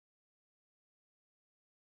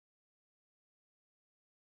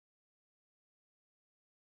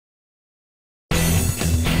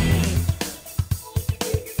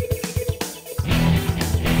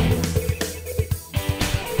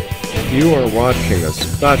You are watching a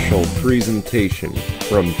special presentation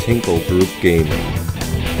from Tinkle Group Gaming.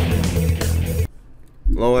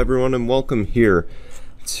 Hello everyone and welcome here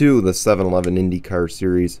to the 7-Eleven IndyCar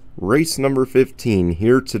Series, race number 15,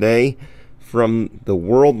 here today from the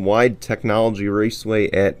Worldwide Technology Raceway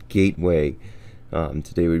at Gateway.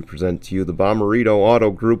 Today we present to you the Bommarito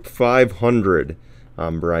Auto Group 500.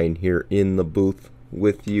 I'm Brian here in the booth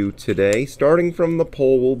with you today. Starting from the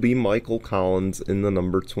pole will be Michael Collins in the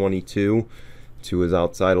number 22. To his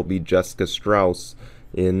outside will be Jessica Strauss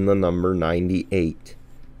in the number 98.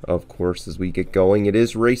 Of course, as we get going, it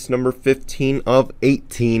is race number 15 of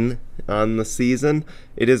 18 on the season.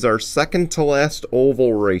 It is our second to last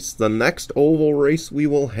oval race. The next oval race we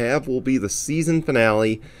will have will be the season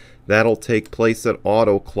finale. That'll take place at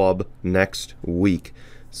Auto Club next week.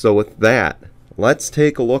 So with that, let's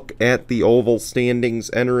take a look at the oval standings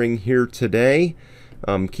entering here today.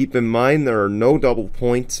 Keep in mind there are no double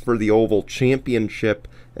points for the oval championship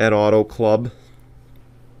at Auto Club.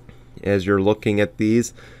 As you're looking at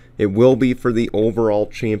these, it will be for the overall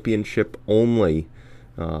championship only.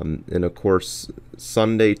 And of course,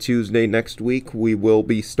 Sunday, Tuesday next week, we will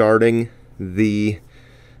be starting the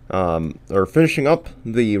or finishing up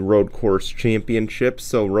the road course championship.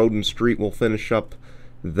 So Road and Street will finish up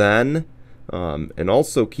then. And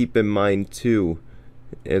also keep in mind too,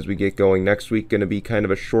 as we get going next week, going to be kind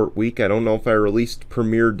of a short week. I don't know if I released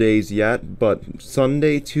premiere days yet, but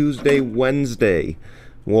Sunday, Tuesday, Wednesday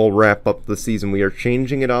we'll wrap up the season. We are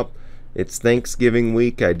changing it up. It's Thanksgiving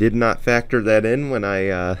week. I did not factor that in when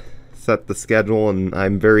I set the schedule, and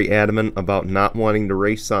I'm very adamant about not wanting to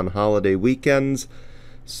race on holiday weekends.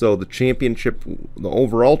 So the championship, the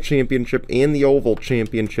overall championship and the oval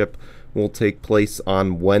championship will take place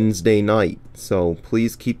on Wednesday night. So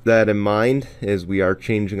please keep that in mind as we are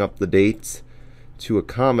changing up the dates to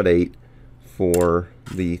accommodate for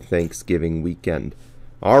the Thanksgiving weekend.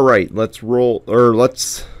 All right, let's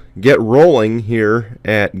get rolling here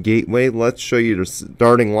at Gateway. Let's show you the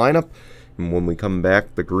starting lineup, and when we come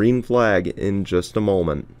back, the green flag in just a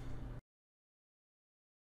moment.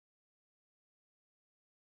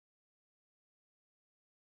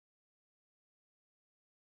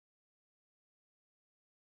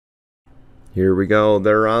 Here we go.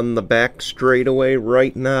 They're on the back straightaway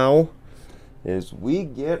right now as we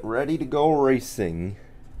get ready to go racing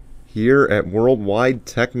here at Worldwide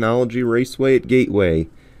Technology Raceway at Gateway.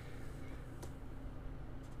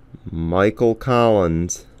 Michael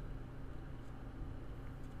Collins,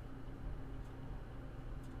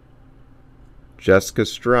 Jessica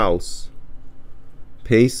Strauss.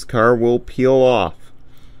 Pace car will peel off,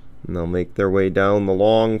 and they'll make their way down the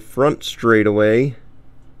long front straightaway.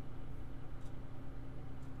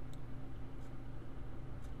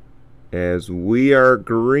 As we are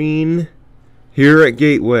green here at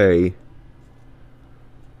Gateway.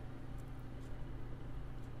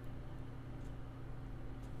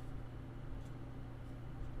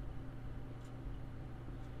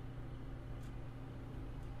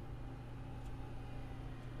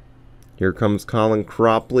 Here comes Colin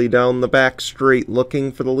Cropley down the back straight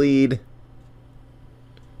looking for the lead.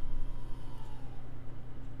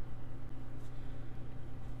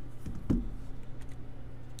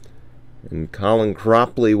 And Colin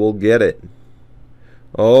Cropley will get it.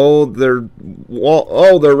 Oh, they're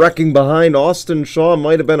wrecking behind. Austin Shaw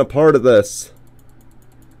might have been a part of this.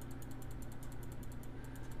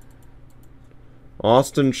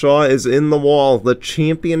 Austin Shaw is in the wall. The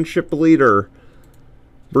championship leader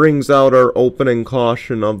brings out our opening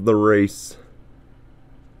caution of the race.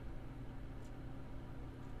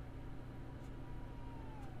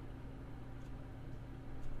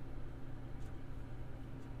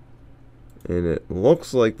 And it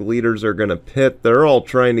looks like the leaders are going to pit. They're all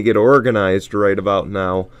trying to get organized right about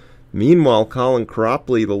now. Meanwhile, Colin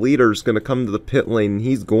Cropley, the leader, is going to come to the pit lane.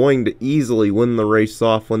 He's going to easily win the race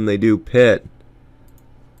off when they do pit.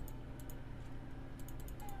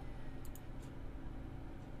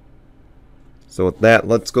 So with that,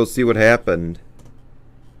 let's go see what happened.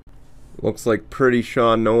 Looks like Pretty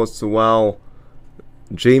Sean, Noah Sewell,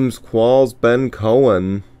 James Qualls, Ben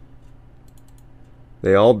Cohen.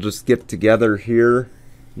 They all just get together here,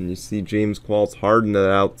 and you see James Qualls harden the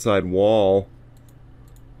outside wall.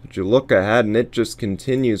 But you look ahead, and it just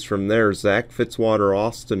continues from there. Zach Fitzwater,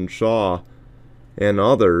 Austin Shaw, and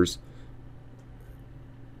others.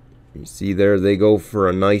 You see there, they go for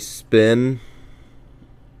a nice spin.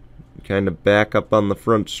 Kind of back up on the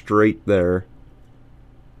front straight there.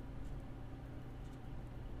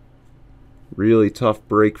 Really tough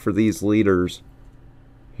break for these leaders.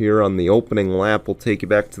 Here on the opening lap, we'll take you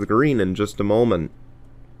back to the green in just a moment.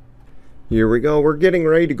 Here we go. We're getting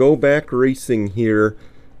ready to go back racing here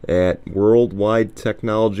at Worldwide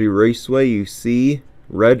Technology Raceway. You see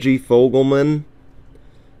Reggie Fogelman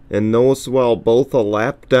and Noah Swell both a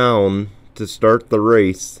lap down to start the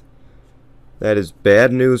race. That is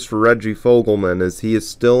bad news for Reggie Fogelman, as he is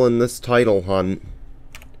still in this title hunt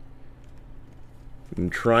and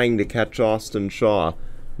trying to catch Austin Shaw.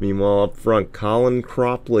 Meanwhile, up front, Colin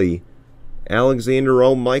Cropley, Alexander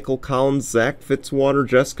O, Michael Collins, Zach Fitzwater,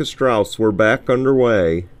 Jessica Strauss. We're back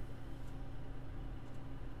underway.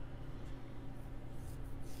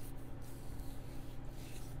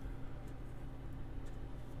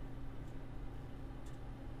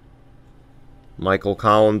 Michael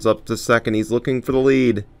Collins up to second. He's looking for the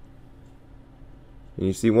lead. And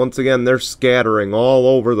you see, once again, they're scattering all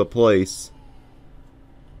over the place.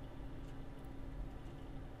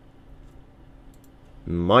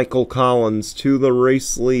 Michael Collins to the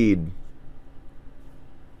race lead.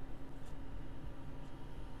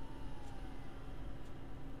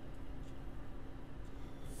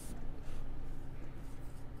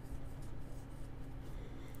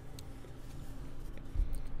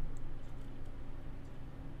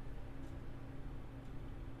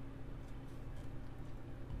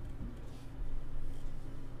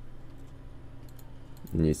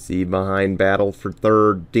 And you see behind, battle for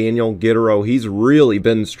third, Daniel Gittero. He's really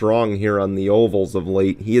been strong here on the ovals of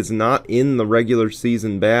late. He is not in the regular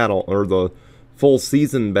season battle, or the full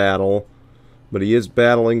season battle, but he is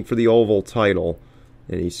battling for the oval title.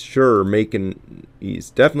 And he's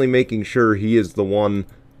definitely making sure he is the one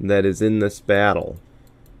that is in this battle.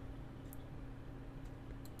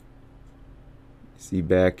 See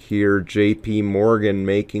back here, JP Morgan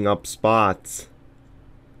making up spots.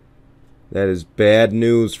 That is bad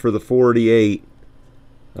news for the 48.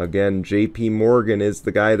 Again, JP Morgan is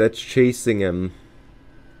the guy that's chasing him.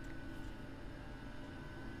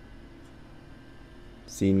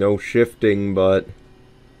 See, no shifting, but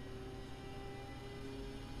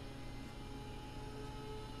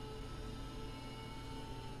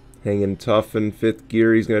hanging tough in fifth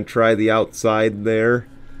gear. He's going to try the outside there.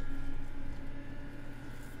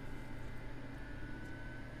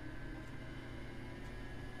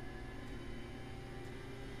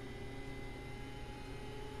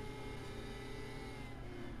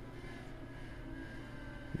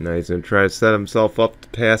 Now he's going to try to set himself up to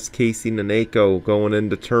pass Casey Naneko going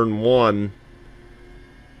into turn one.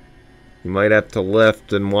 He might have to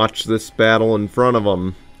lift and watch this battle in front of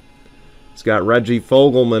him. He's got Reggie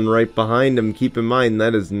Fogelman right behind him. Keep in mind,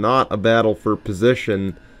 that is not a battle for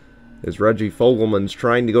position, as Reggie Fogelman's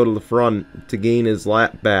trying to go to the front to gain his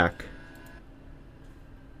lap back.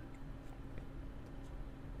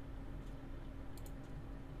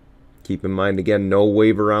 Keep in mind, again, no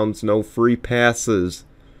wave arounds, no free passes.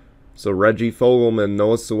 So Reggie Fogelman,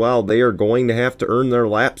 Noah Sewell, they are going to have to earn their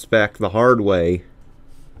laps back the hard way.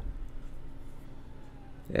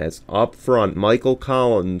 As up front, Michael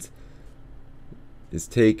Collins is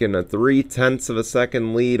taking a 0.3 of a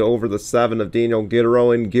second lead over the 7 of Daniel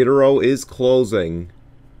Gittero, and Gittero is closing.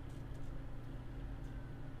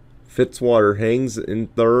 Fitzwater hangs in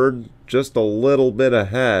third, just a little bit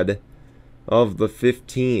ahead of the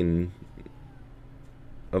 15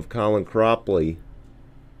 of Colin Cropley.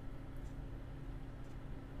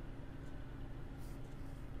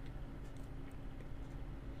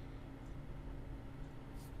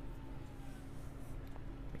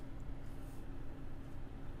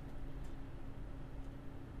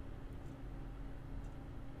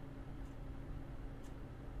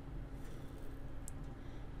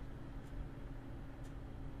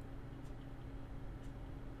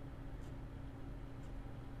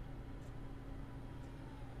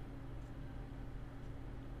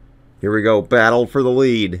 Here we go, battle for the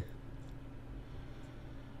lead.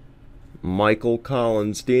 Michael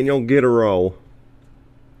Collins, Daniel Gittero.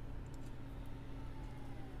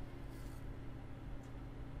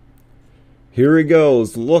 Here he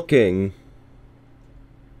goes, looking.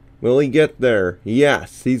 Will he get there?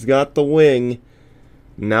 Yes, he's got the wing.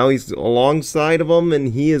 Now he's alongside of him,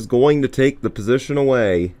 and he is going to take the position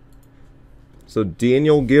away. So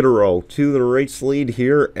Daniel Gittero to the race lead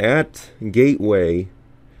here at Gateway.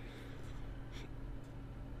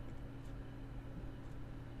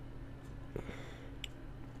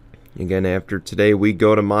 Again, after today, we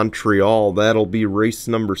go to Montreal. That'll be race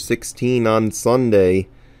number 16 on Sunday.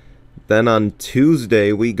 Then on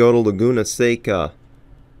Tuesday, we go to Laguna Seca.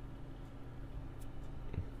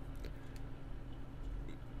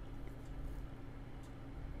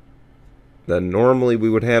 Then normally we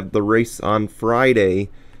would have the race on Friday,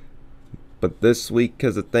 but this week,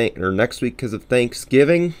 next week, because of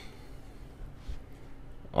Thanksgiving,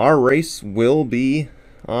 Our race will be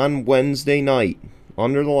on Wednesday night.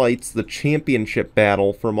 Under the lights, the championship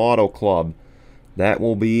battle from Auto Club.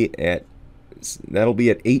 That'll be at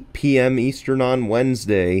 8 p.m. Eastern on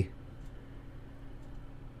Wednesday.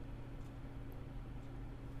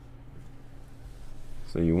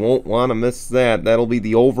 So you won't want to miss that. That'll be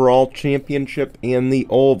the overall championship and the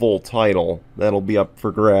oval title. That'll be up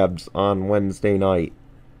for grabs on Wednesday night.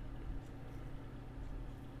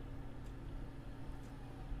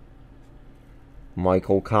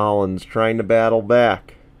 Michael Collins trying to battle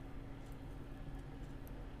back.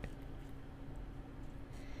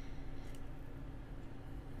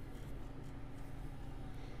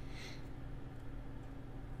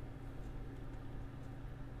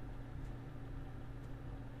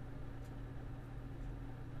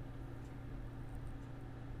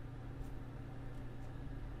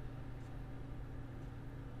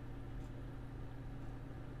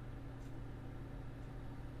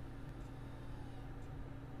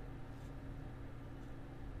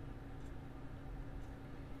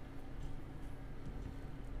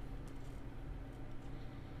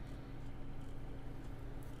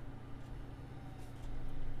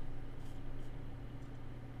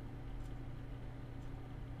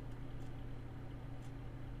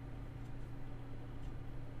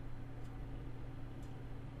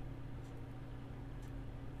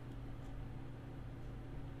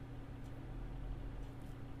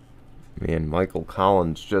 Man, Michael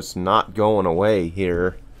Collins just not going away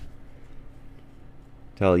here.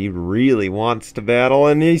 Tell he really wants to battle,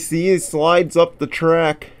 and you see he slides up the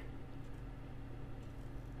track.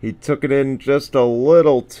 He took it in just a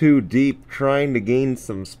little too deep, trying to gain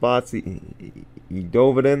some spots. He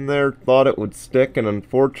dove it in there, thought it would stick, and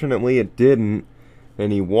unfortunately it didn't.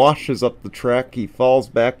 And he washes up the track. He falls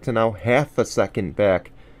back to now half a second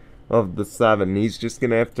back of the 7. He's just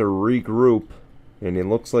going to have to regroup. And it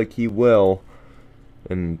looks like he will.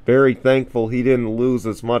 And very thankful he didn't lose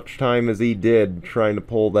as much time as he did trying to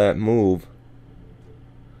pull that move.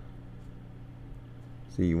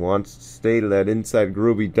 See, he wants to stay to that inside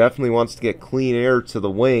groove. He definitely wants to get clean air to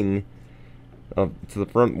the wing, to the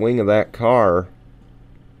front wing of that car.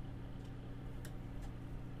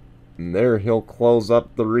 And there he'll close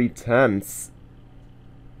up 3/10.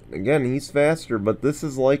 Again, he's faster, but this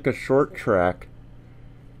is like a short track.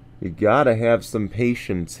 You gotta have some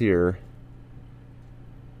patience here.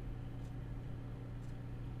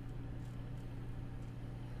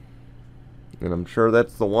 And I'm sure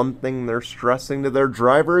that's the one thing they're stressing to their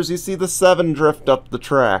drivers. You see the 7 drift up the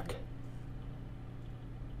track.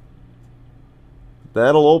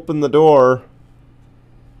 That'll open the door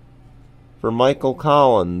for Michael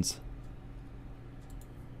Collins.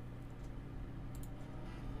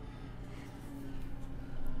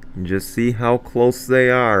 And just see how close they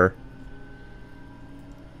are.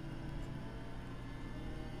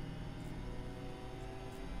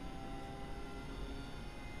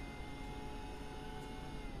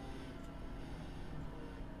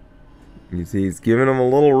 You see he's giving him a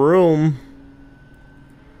little room.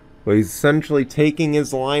 But he's essentially taking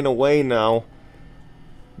his line away now.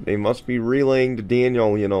 They must be relaying to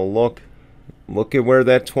Daniel, you know, look at where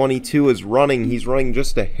that 22 is running. He's running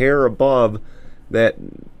just a hair above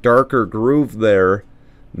that darker groove there.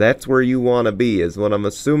 That's where you want to be, is what I'm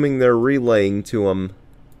assuming they're relaying to him.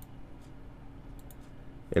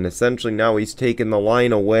 And essentially now he's taking the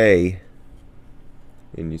line away.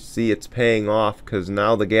 And you see it's paying off because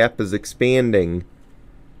now the gap is expanding.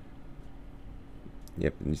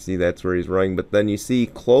 Yep, and you see that's where he's running. But then you see he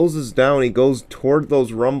closes down. He goes toward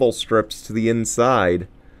those rumble strips to the inside.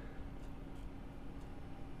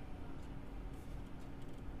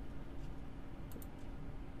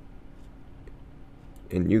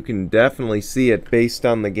 And you can definitely see it based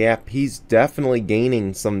on the gap. He's definitely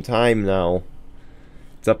gaining some time now.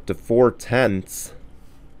 It's up to 4/10.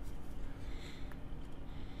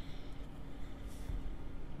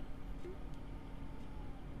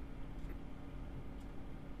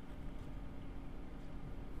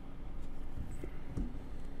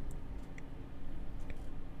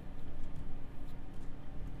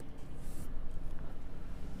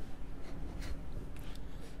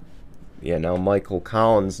 Yeah, now Michael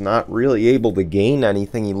Collins not really able to gain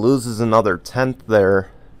anything. He loses another 10th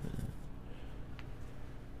there.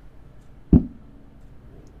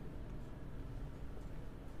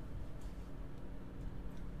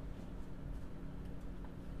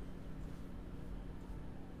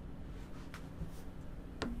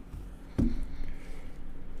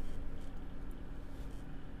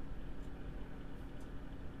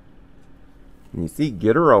 And you see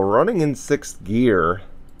Gittero running in 6th gear.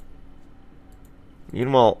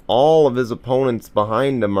 Meanwhile, all of his opponents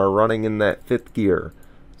behind him are running in that 5th gear.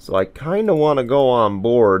 So I kind of want to go on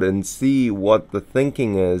board and see what the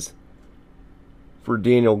thinking is for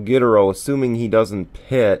Daniel Guidero, assuming he doesn't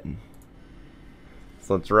pit.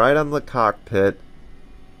 So it's right on the cockpit.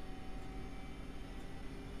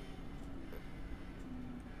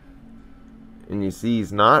 And you see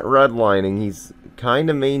he's not redlining. He's kind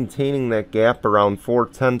of maintaining that gap around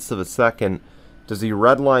 0.4 of a second. Does he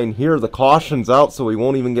redline here? The caution's out, so we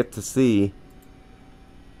won't even get to see.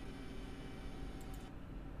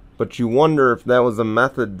 But you wonder if that was a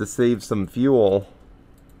method to save some fuel.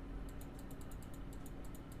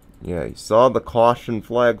 Yeah, you saw the caution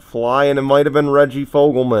flag fly, and it might have been Reggie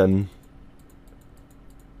Fogelman.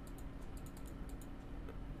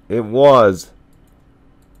 It was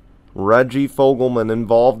Reggie Fogelman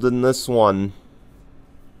involved in this one.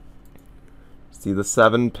 See the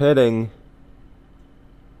 7 pitting.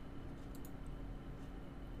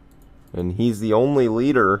 And he's the only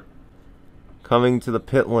leader coming to the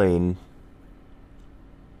pit lane.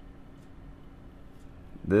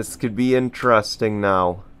 This could be interesting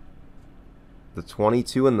now. The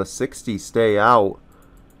 22 and the 60 stay out.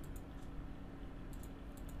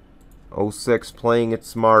 06 playing it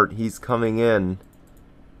smart. He's coming in.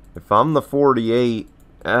 If I'm the 48,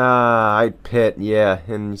 I'd pit, yeah.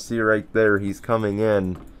 And you see right there, he's coming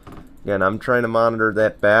in. Again, I'm trying to monitor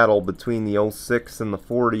that battle between the 06 and the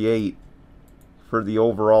 48 for the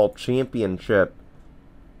overall championship.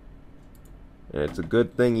 And it's a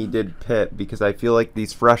good thing he did pit, because I feel like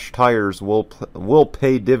these fresh tires will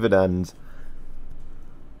pay dividends.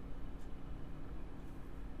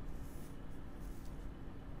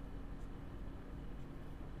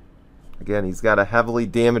 Again, he's got a heavily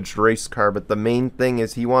damaged race car, but the main thing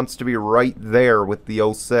is he wants to be right there with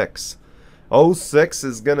the 06. 06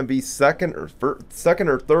 is going to be second or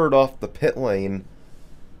third off the pit lane.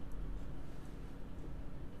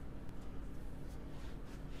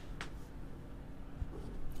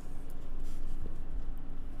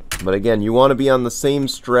 But again, you want to be on the same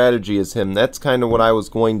strategy as him. That's kind of what I was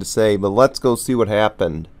going to say, but let's go see what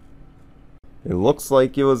happened. It looks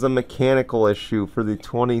like it was a mechanical issue for the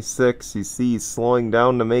 26. You see he's slowing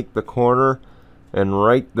down to make the corner, and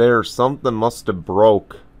right there something must have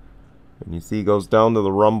broke. And you see he goes down to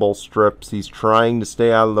the rumble strips. He's trying to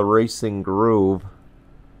stay out of the racing groove.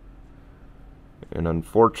 And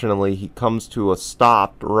unfortunately he comes to a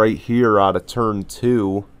stop right here out of turn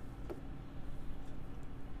 2.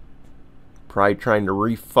 Probably trying to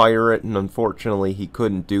refire it, and unfortunately he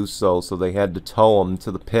couldn't do so, so they had to tow him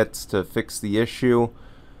to the pits to fix the issue.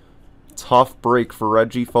 Tough break for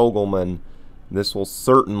Reggie Fogelman. This will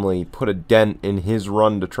certainly put a dent in his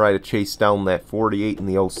run to try to chase down that 48 in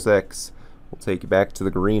the 06. We'll take you back to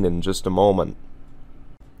the green in just a moment.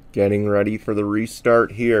 Getting ready for the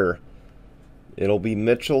restart here. It'll be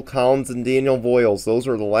Mitchell Collins and Daniel Voiles. Those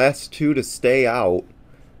are the last 2 to stay out.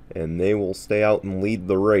 And they will stay out and lead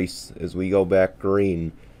the race as we go back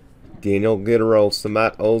green. Daniel Guidero,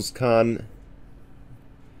 Samat Ozkan,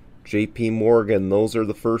 JP Morgan. Those are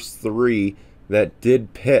the first 3 that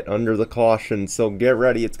did pit under the caution. So get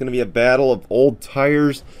ready. It's going to be a battle of old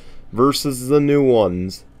tires versus the new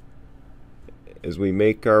ones. As we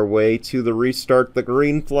make our way to the restart, the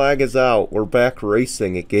green flag is out. We're back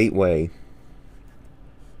racing at Gateway.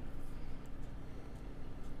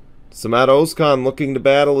 Samat Ozkan looking to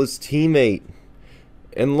battle his teammate.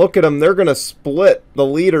 And look at them, they're going to split the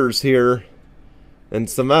leaders here. And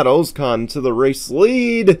Samat Ozkan to the race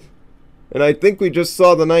lead. And I think we just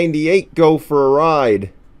saw the 98 go for a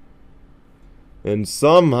ride. And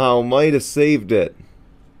somehow might have saved it.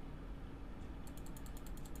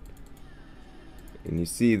 And you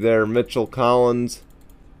see there, Mitchell Collins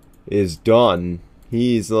is done.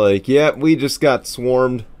 He's like, yeah, we just got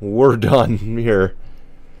swarmed. We're done here.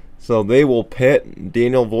 So they will pit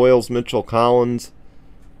Daniel Voiles, Mitchell Collins,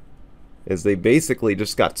 as they basically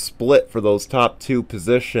just got split for those top 2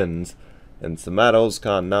 positions. And Samat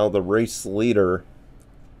Ozkan now the race leader.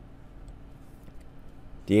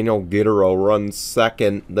 Daniel Guidero runs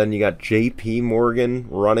second. Then you got JP Morgan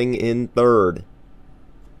running in third.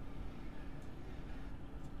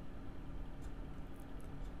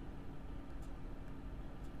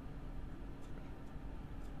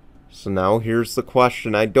 So now here's the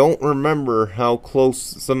question. I don't remember how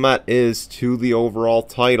close Samet is to the overall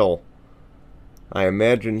title. I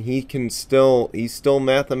imagine he's still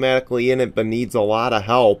mathematically in it, but needs a lot of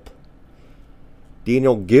help.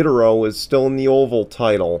 Daniel Guidero is still in the oval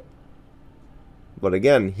title. But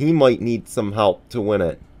again, he might need some help to win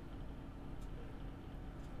it.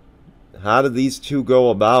 How do these 2 go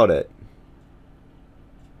about it?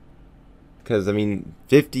 because, I mean,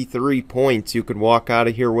 53 points you could walk out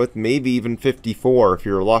of here with, maybe even 54 if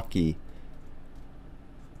you're lucky.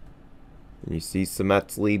 And you see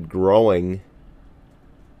Sumet's lead growing.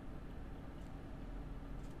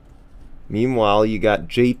 Meanwhile, you got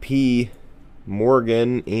JP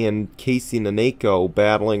Morgan and Casey Naneko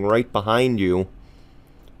battling right behind you.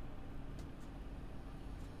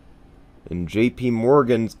 And JP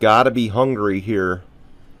Morgan's got to be hungry here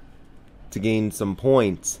to gain some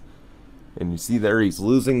points. And you see there he's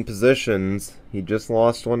losing positions. He just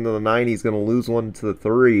lost one to the 9. He's going to lose one to the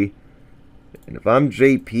 3. And if I'm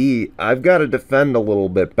JP, I've got to defend a little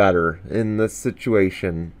bit better in this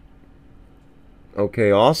situation. Okay,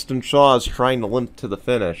 Austin Shaw is trying to limp to the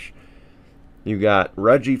finish. You got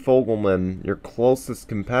Reggie Fogelman, your closest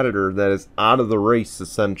competitor, that is out of the race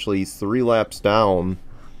essentially. He's 3 laps down.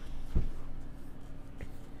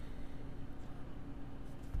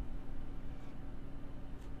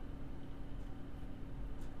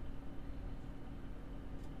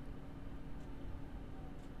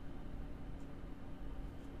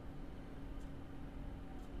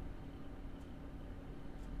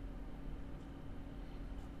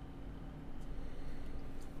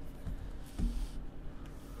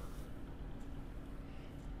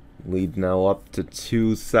 Lead now up to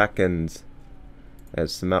 2 seconds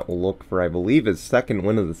as Sumet will look for, I believe, his 2nd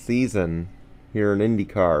win of the season here in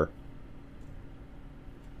IndyCar.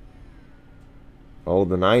 Oh,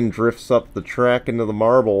 the 9 drifts up the track into the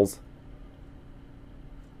marbles.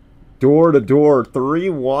 Door to door, 3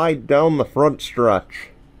 wide down the front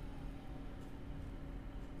stretch.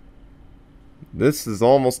 This is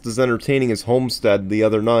almost as entertaining as Homestead the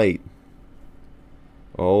other night.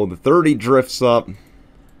 Oh, the 30 drifts up.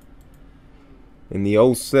 And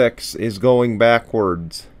the 06 is going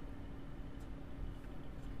backwards.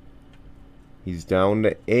 He's down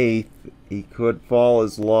to 8th. He could fall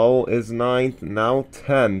as low as 9th. Now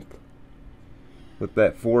 10th. With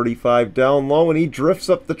that 45 down low. And he drifts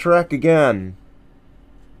up the track again.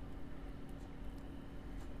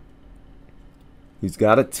 He's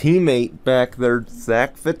got a teammate back there.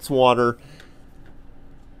 Zach Fitzwater.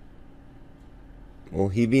 Will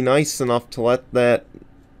he be nice enough to let that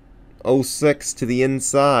 06 to the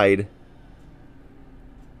inside?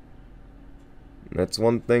 That's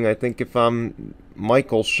one thing I think if I'm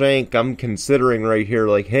Michael Shank, I'm considering right here,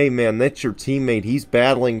 like, hey man, that's your teammate, he's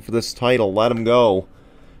battling for this title, let him go.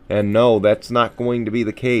 And no, that's not going to be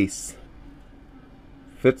the case.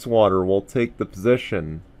 Fitzwater will take the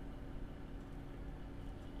position.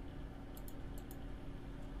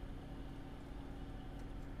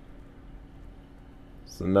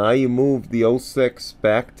 So now you move the 06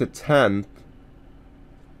 back to 10th.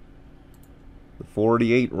 The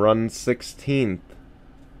 48 runs 16th.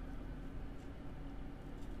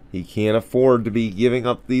 He can't afford to be giving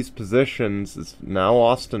up these positions. Now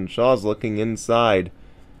Austin Shaw's looking inside.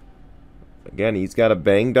 Again, he's got a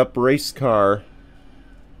banged up race car.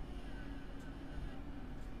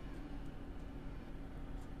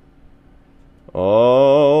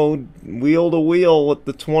 Oh, wheel to wheel with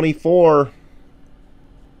the 24.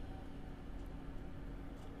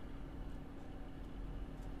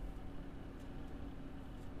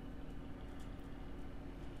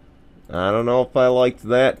 I don't know if I liked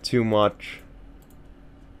that too much.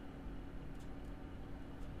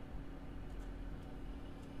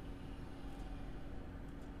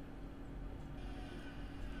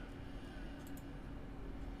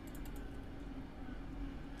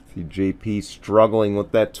 See JP struggling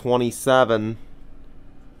with that 27.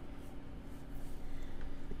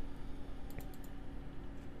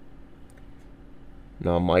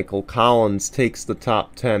 Now Michael Collins takes the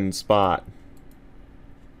top 10 spot.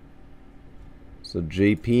 So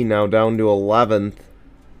JP now down to 11th.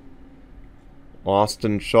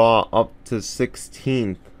 Austin Shaw up to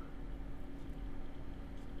 16th.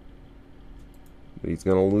 But he's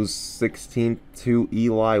going to lose 16th to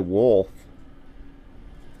Eli Wolf.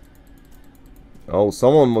 Oh,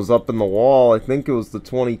 someone was up in the wall. I think it was the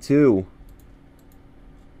 22.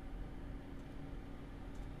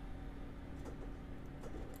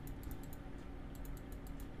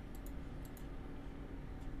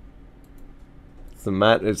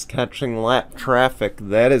 Sumet is catching lap traffic.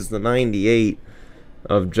 That is the 98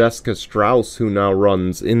 of Jessica Strauss, who now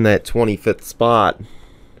runs in that 25th spot.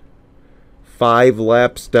 5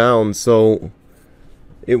 laps down, so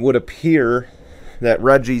it would appear that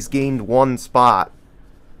Reggie's gained 1 spot.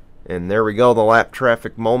 And there we go, the lap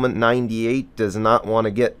traffic moment. 98 does not want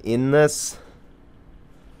to get in this,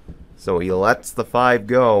 so he lets the 5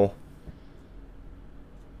 go.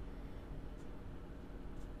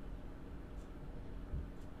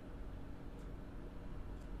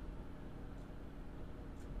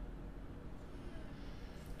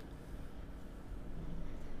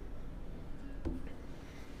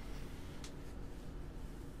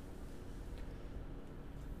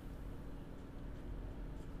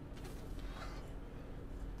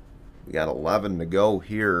 We got 11 to go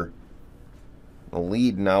here. The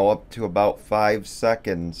lead now up to about 5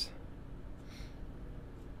 seconds.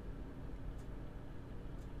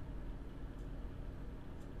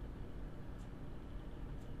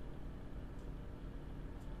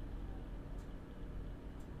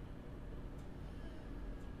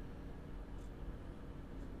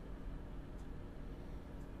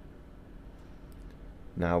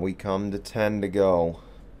 Now we come to 10 to go.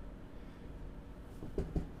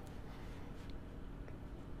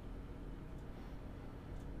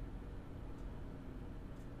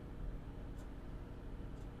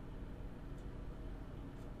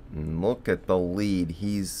 And look at the lead.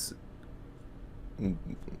 He's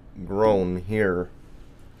grown here.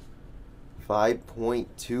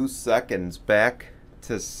 5.2 seconds back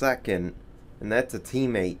to second, and that's a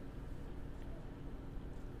teammate.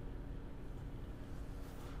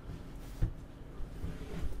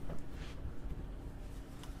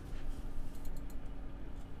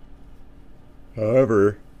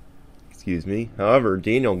 However,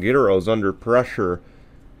 Daniel Guidaro's under pressure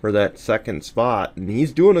for that second spot, and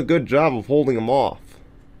he's doing a good job of holding him off.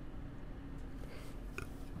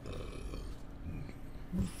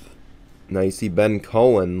 Now you see Ben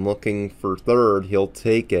Cohen looking for third. He'll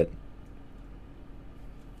take it.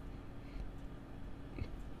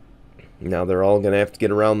 Now they're all going to have to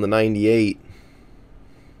get around the 98.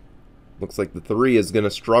 Looks like the 3 is going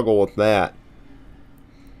to struggle with that.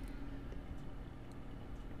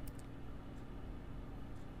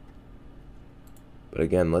 But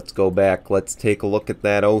again, let's go back. Let's take a look at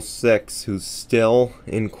that 06, who's still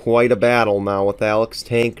in quite a battle now with Alex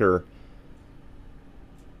Tanker.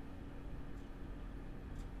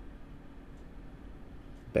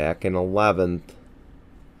 Back in 11th.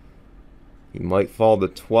 He might fall to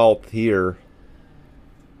 12th here.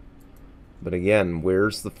 But again,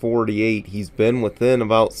 where's the 48? He's been within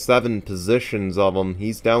about 7 positions of him.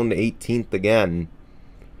 He's down to 18th again.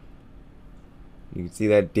 You can see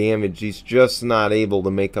that damage. He's just not able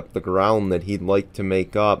to make up the ground that he'd like to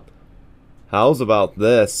make up. How's about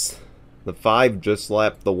this? The 5 just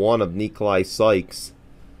lapped the 1 of Nikolai Sykes.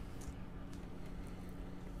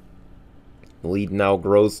 The lead now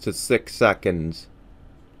grows to 6 seconds.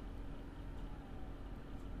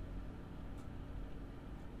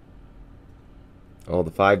 Oh,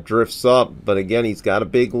 the 5 drifts up, but again, he's got a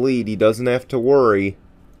big lead. He doesn't have to worry.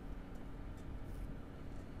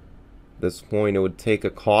 At this point, it would take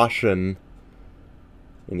a caution.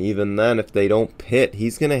 And even then, if they don't pit,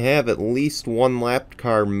 he's going to have at least 1 lapped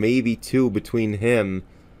car, maybe 2 between him.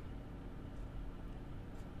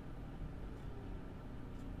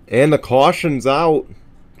 And the caution's out,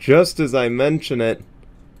 just as I mention it.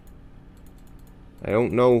 I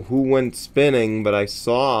don't know who went spinning, but I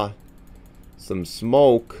saw some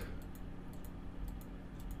smoke.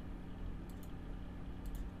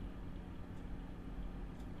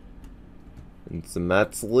 And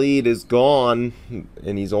Samet's lead is gone,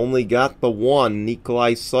 and he's only got the 1,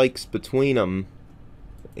 Nikolai Sykes, between him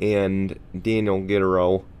and Daniel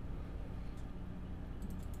Guidaro.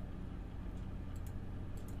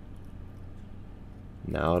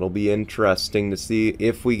 Now it'll be interesting to see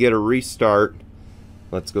if we get a restart.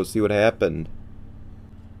 Let's go see what happened.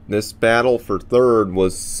 This battle for third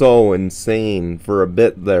was so insane for a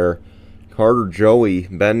bit there. Carter Joey,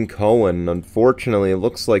 Ben Cohen. Unfortunately, it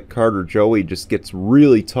looks like Carter Joey just gets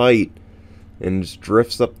really tight and just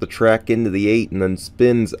drifts up the track into the 8 and then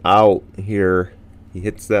spins out here. He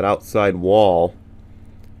hits that outside wall.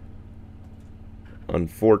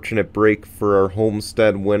 Unfortunate break for our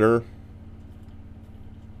Homestead winner.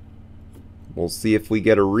 We'll see if we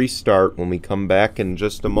get a restart when we come back in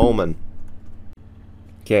just a moment.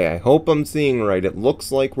 Okay, I hope I'm seeing right. It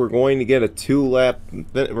looks like we're going to get a 2-lap...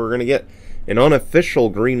 We're going to get an unofficial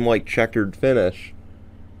green-white checkered finish.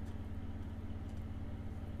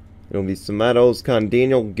 It'll be Samet Ozkan,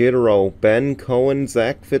 Daniel Guidaro, Ben Cohen,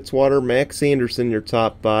 Zach Fitzwater, Max Anderson, your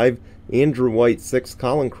top 5. Andrew White, 6th.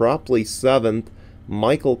 Colin Cropley, 7th.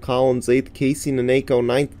 Michael Collins, 8th. Casey Naneko,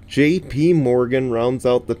 9th. JP Morgan rounds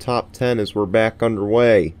out the top 10 as we're back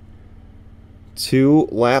underway. 2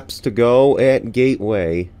 laps to go at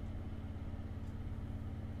Gateway.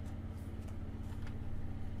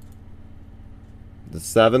 The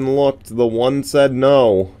 7 looked, the 1 said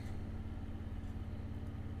no.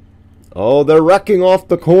 Oh, they're wrecking off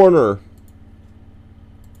the corner.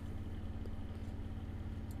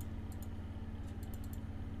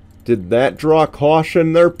 Did that draw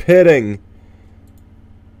caution? They're pitting.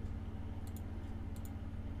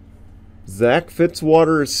 Zach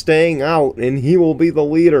Fitzwater is staying out, and he will be the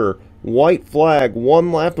leader. White flag,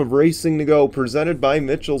 1 lap of racing to go, presented by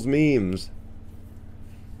Mitchell's Memes.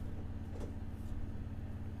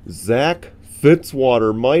 Zach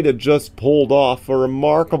Fitzwater might have just pulled off a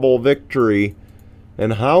remarkable victory.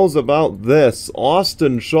 And how's about this?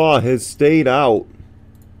 Austin Shaw has stayed out.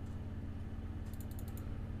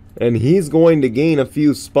 And he's going to gain a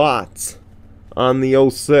few spots on the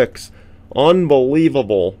 06.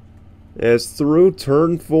 Unbelievable. As through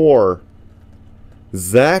turn 4,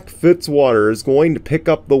 Zach Fitzwater is going to pick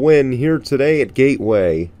up the win here today at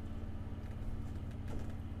Gateway.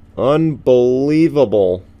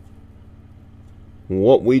 Unbelievable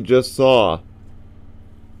what we just saw.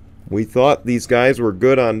 We thought these guys were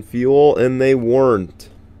good on fuel, and they weren't.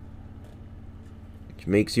 Which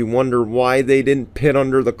makes you wonder why they didn't pit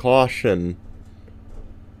under the caution.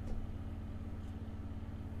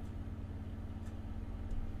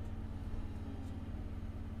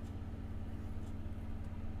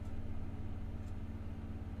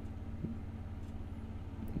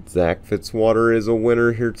 Zach Fitzwater is a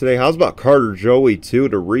winner here today. How's about Carter Joey, too,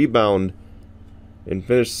 to rebound and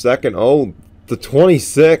finish second? Oh, the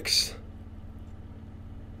 26.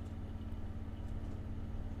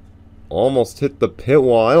 Almost hit the pit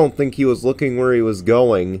wall. I don't think he was looking where he was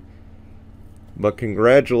going. But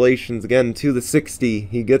congratulations again to the 60.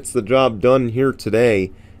 He gets the job done here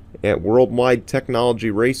today at Worldwide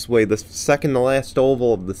Technology Raceway, the second to last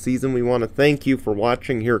oval of the season. We want to thank you for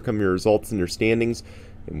watching. Here come your results and your standings.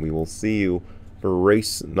 And we will see you for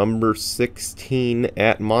race number 16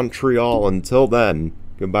 at Montreal. Until then,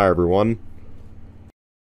 goodbye, everyone.